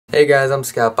Hey guys, I'm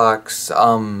Scoutbox.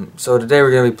 So today we're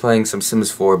gonna be playing some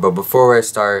Sims 4, but before I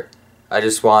start, I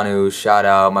just want to shout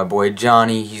out my boy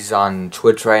Johnny. He's on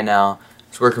Twitch right now.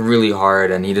 He's working really hard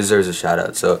and he deserves a shout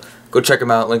out. So go check him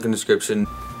out, link in the description.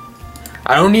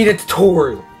 I don't need a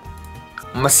tutorial.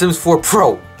 I'm a Sims 4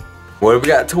 Pro. What do we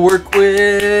got to work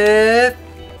with?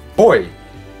 Boy.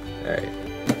 Alright.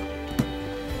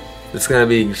 It's gonna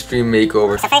be extreme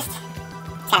makeover. So first,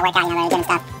 it's gotta work out, really good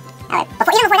stuff. Even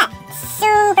before that,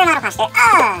 super model posture.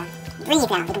 Breathe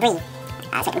now, you can breathe.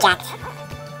 So you can jack.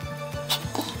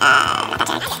 Not that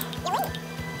jack.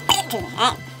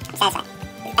 Alright, I'm satisfied.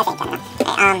 I think, I don't know.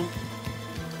 Alright,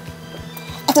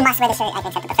 if you must wear the shirt, I can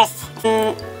accept it, but first,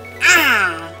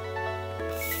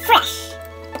 fresh.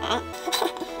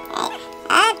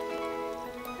 Alright,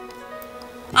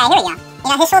 here we go. You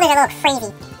know, his shoulders are a little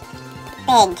crazy.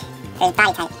 Big for his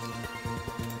body type.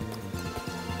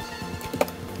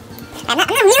 I'm not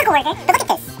a miracle worker, but look at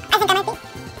this. I think I might be.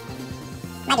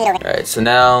 Might do it over. Alright, so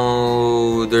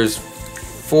now there's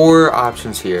 4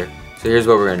 options here. So here's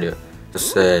what we're gonna do.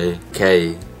 Just say,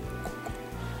 okay,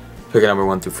 pick a number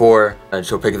 1 through 4, and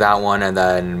she'll pick that one, and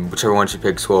then whichever one she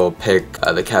picks will pick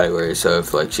the category. So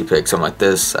if like she picks something like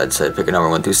this, I'd say pick a number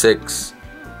 1 through 6.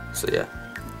 So yeah.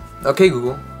 Okay,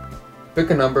 Google, pick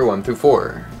a number 1 through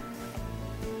 4.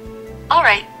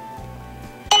 Alright.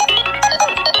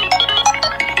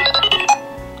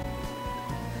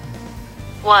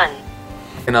 One.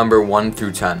 Pick a number 1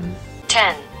 through 10.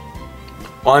 10.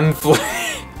 On flurry.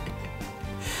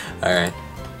 Alright.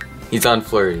 He's on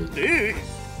flurry.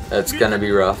 That's gonna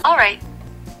be rough. Alright.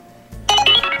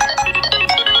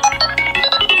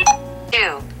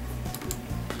 2.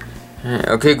 Alright,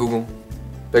 okay, Google.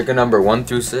 Pick a number 1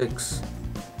 through 6.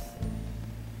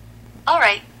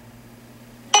 Alright.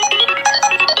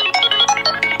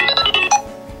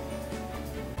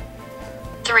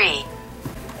 3.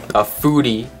 A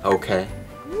foodie, okay.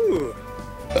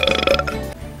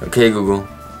 Okay, Google.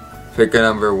 Pick a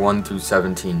number 1 through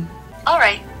 17.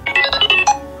 Alright.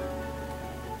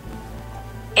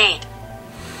 8.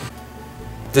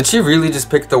 Did she really just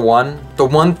pick the one? The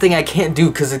one thing I can't do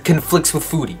because it conflicts with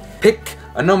foodie. Pick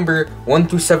a number 1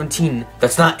 through 17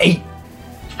 that's not 8.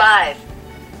 5.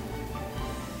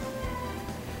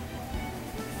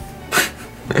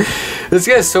 This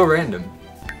guy's so random.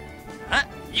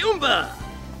 Yumba!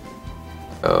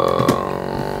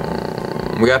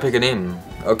 We gotta pick a name.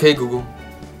 Okay, Google.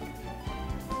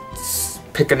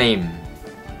 Pick a name.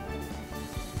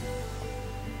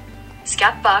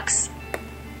 Scoutbox.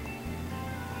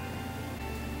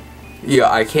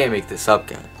 Yeah, I can't make this up,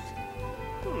 guys.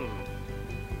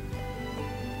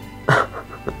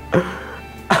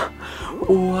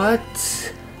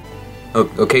 What?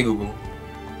 Okay, Google.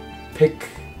 Pick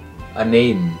a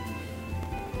name.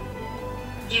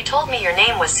 You told me your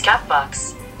name was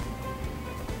Scoutbox.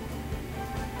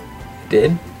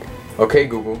 Did? Okay,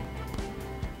 Google.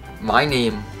 My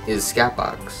name is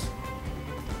Scoutbox.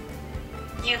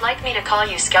 You'd like me to call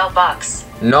you Scoutbox.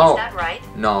 No. Is that right?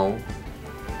 No.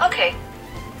 Okay.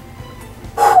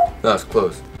 That was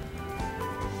close.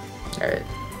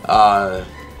 Alright.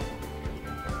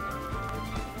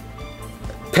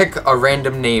 Pick a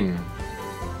random name.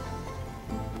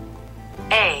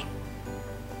 A.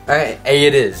 Alright, A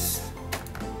it is.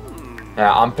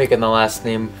 Yeah, I'm picking the last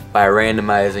name by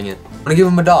randomizing it. I'm gonna give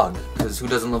him a dog, because who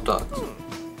doesn't love dogs?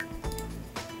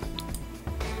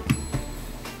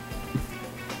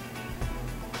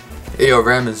 Yo,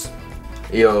 Ramez.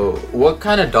 Yo, what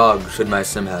kind of dog should my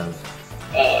sim have?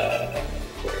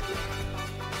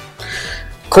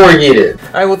 Corrugated.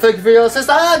 Alright, well, thank you for your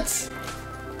assistance!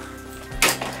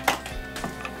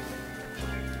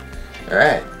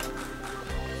 Alright.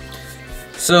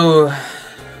 So,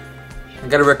 I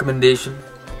got a recommendation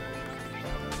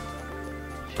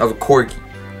of a corgi.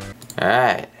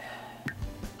 Alright.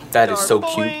 That is so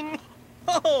cute.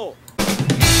 Oh.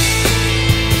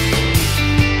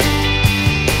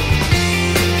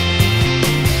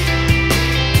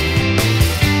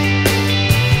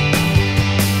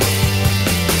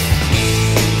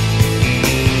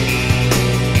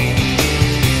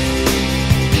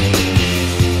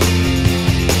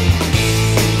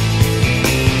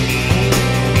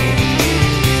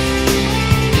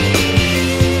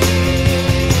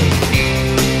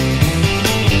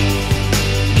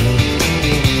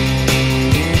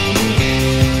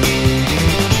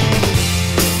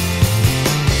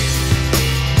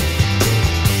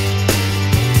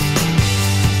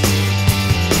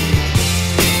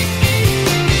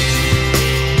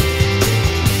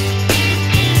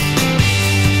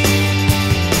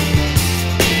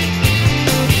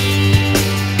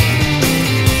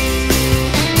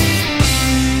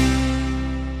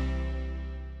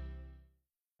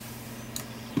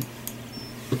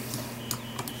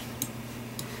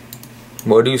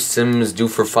 What do Sims do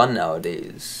for fun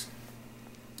nowadays?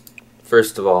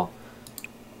 First of all,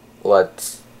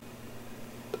 let's...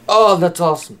 Oh, that's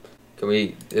awesome. Can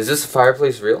we... Is this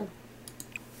fireplace real?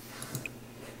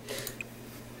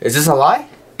 Is this a lie?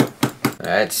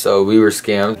 Alright, so we were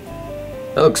scammed.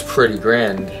 That looks pretty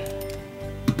grand.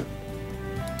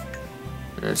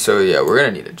 And so yeah, we're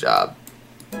gonna need a job.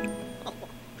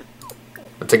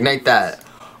 Let's ignite that.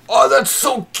 Oh, that's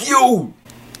so cute!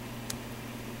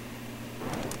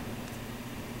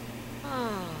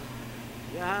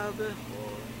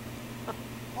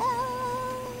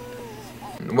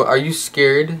 What, are you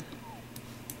scared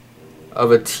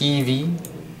of a TV?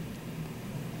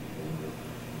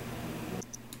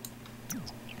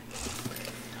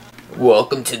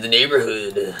 Welcome to the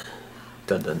neighborhood.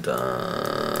 Dun dun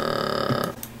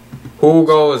dun. Who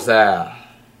goes there?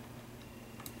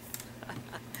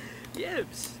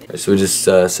 So we just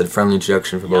said friendly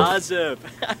introduction for both.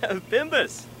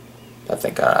 Bimbus. I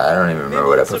think I don't even remember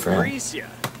what I put for him.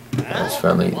 That's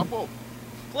friendly.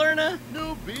 Flurna.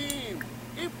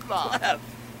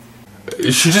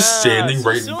 Is she just standing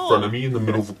right in front of me in the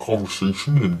middle of a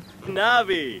conversation?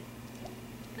 Navi.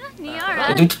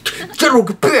 General,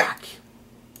 get back!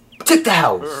 Take the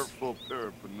house!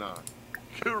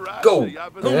 Go!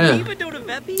 Yeah.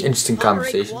 Interesting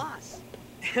conversation.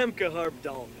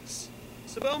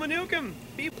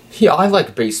 Yeah, I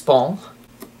like baseball.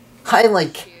 I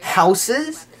like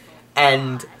houses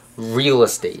and real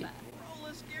estate.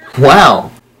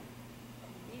 Wow.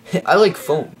 I like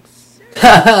phones.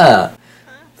 Haha!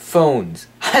 Phones.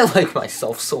 I like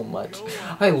myself so much.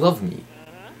 I love me.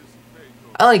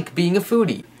 I like being a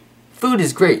foodie. Food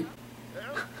is great.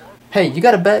 Hey, you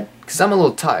got a bed? Because I'm a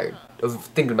little tired of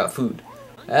thinking about food.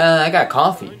 I got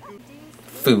coffee.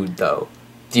 Food, though.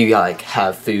 Do you, like,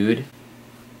 have food?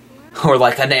 Or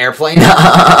like an airplane?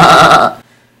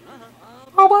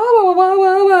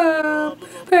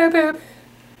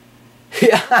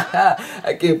 Yeah,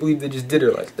 I can't believe they just did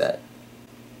her like that.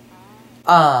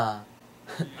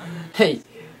 Hey,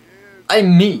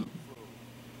 I'm me.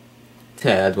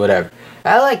 Yeah, whatever.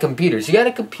 I like computers. You got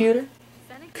a computer?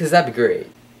 Cause that'd be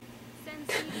great.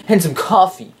 And some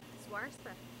coffee.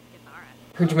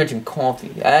 Heard you mention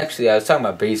coffee. Actually, I was talking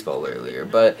about baseball earlier,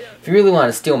 but if you really want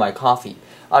to steal my coffee,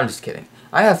 I'm just kidding.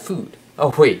 I have food.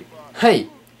 Oh wait. Hey,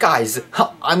 guys,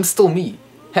 I'm still me.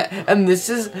 And this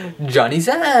is Johnny's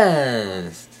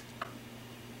ass.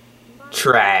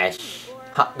 Trash.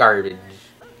 Hot garbage.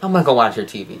 I'm gonna go watch your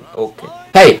TV. Okay.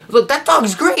 Hey, look, that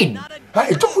dog's green.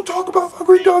 Hey, don't talk about my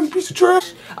green dog, you piece of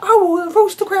trash! I will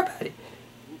roast the crap out of it.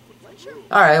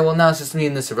 Alright, well now it's just me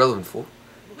and this irrelevant fool.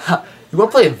 You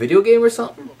wanna play a video game or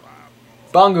something?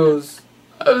 Bongos.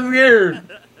 I'm scared.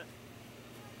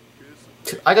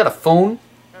 I got a phone.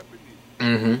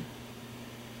 Mm-hmm.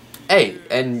 Hey,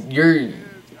 and you're...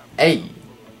 Hey.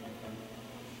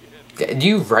 Do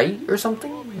you write or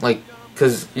something? Like,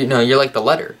 cause, you know, you're like the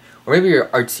letter. Or maybe you're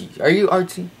artsy. Are you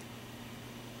artsy?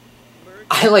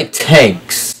 I like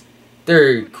tanks.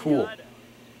 They're cool.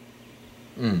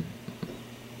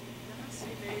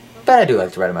 But I do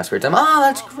like to ride in my spare time. Ah,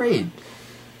 that's great.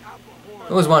 I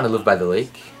always wanted to live by the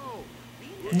lake.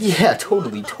 Yeah,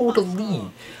 totally,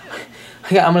 totally.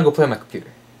 Yeah, I'm gonna go play on my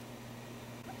computer.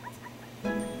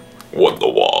 What the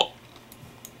wall?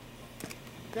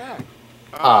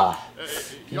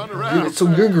 So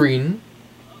you're green.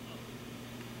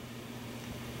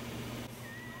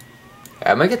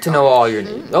 I might get to know all your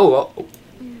names. Oh.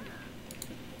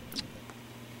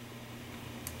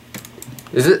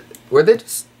 Is it? Were they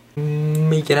just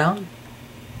making out?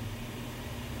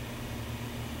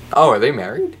 Oh, are they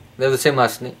married? They have the same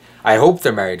last name. I hope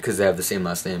they're married because they have the same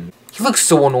last name. He looks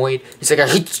so annoyed. He's like, I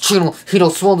hate this channel. I hate how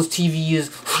small this TV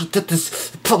is. I hate that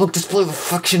this public display of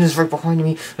affection is right behind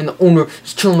me. And the owner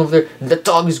is chilling over there. And the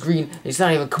dog is green. And he's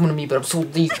not even coming to me, but I'm so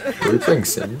lazy. Are you playing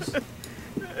Sims?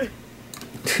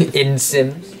 In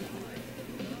Sims?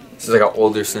 This is like an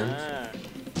older Sims.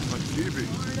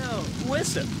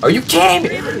 Are you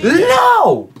kidding me?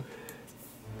 No!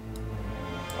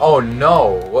 Oh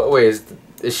no. Wait,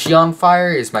 is she on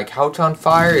fire? Is my couch on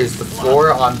fire? Is the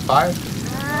floor on fire?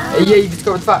 Yeah, you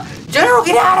discovered the fire. General,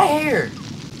 get out of here!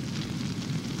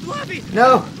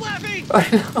 No! Oh,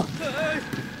 no.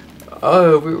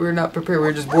 Oh, we're not prepared.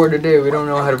 We're just bored today. We don't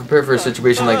know how to prepare for a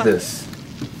situation like this.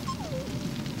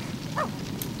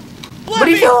 What are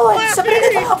you doing? Somebody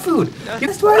get the dog food!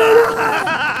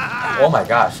 Oh my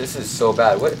gosh, this is so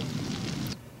bad. What?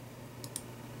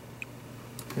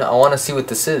 No, I want to see what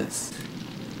this is.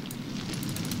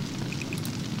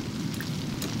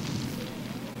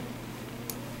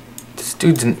 This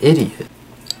dude's an idiot.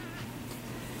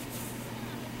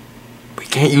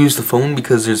 can't use the phone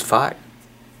because there's fire.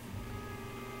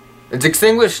 It's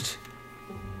extinguished.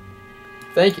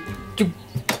 Thank you. You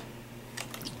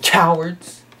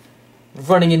cowards.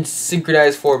 Running in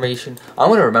synchronized formation. I'm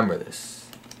gonna remember this.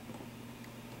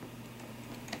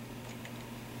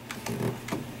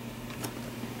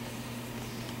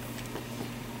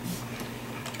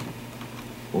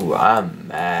 Ooh, I'm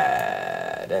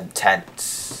mad and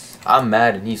tense. I'm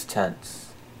mad and he's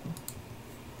tense.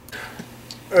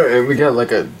 Alright, we got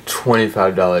like a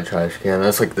 $25 trash can.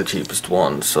 That's like the cheapest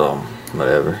one, so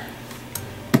whatever.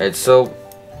 Alright, so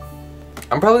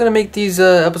I'm probably gonna make these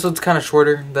episodes kind of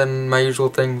shorter than my usual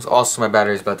things. Also, my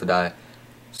battery's about to die.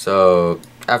 So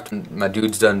after my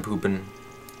dude's done pooping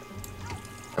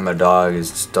and my dog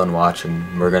is done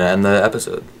watching, we're gonna end the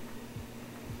episode.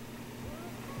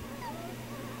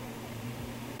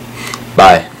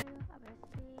 Bye.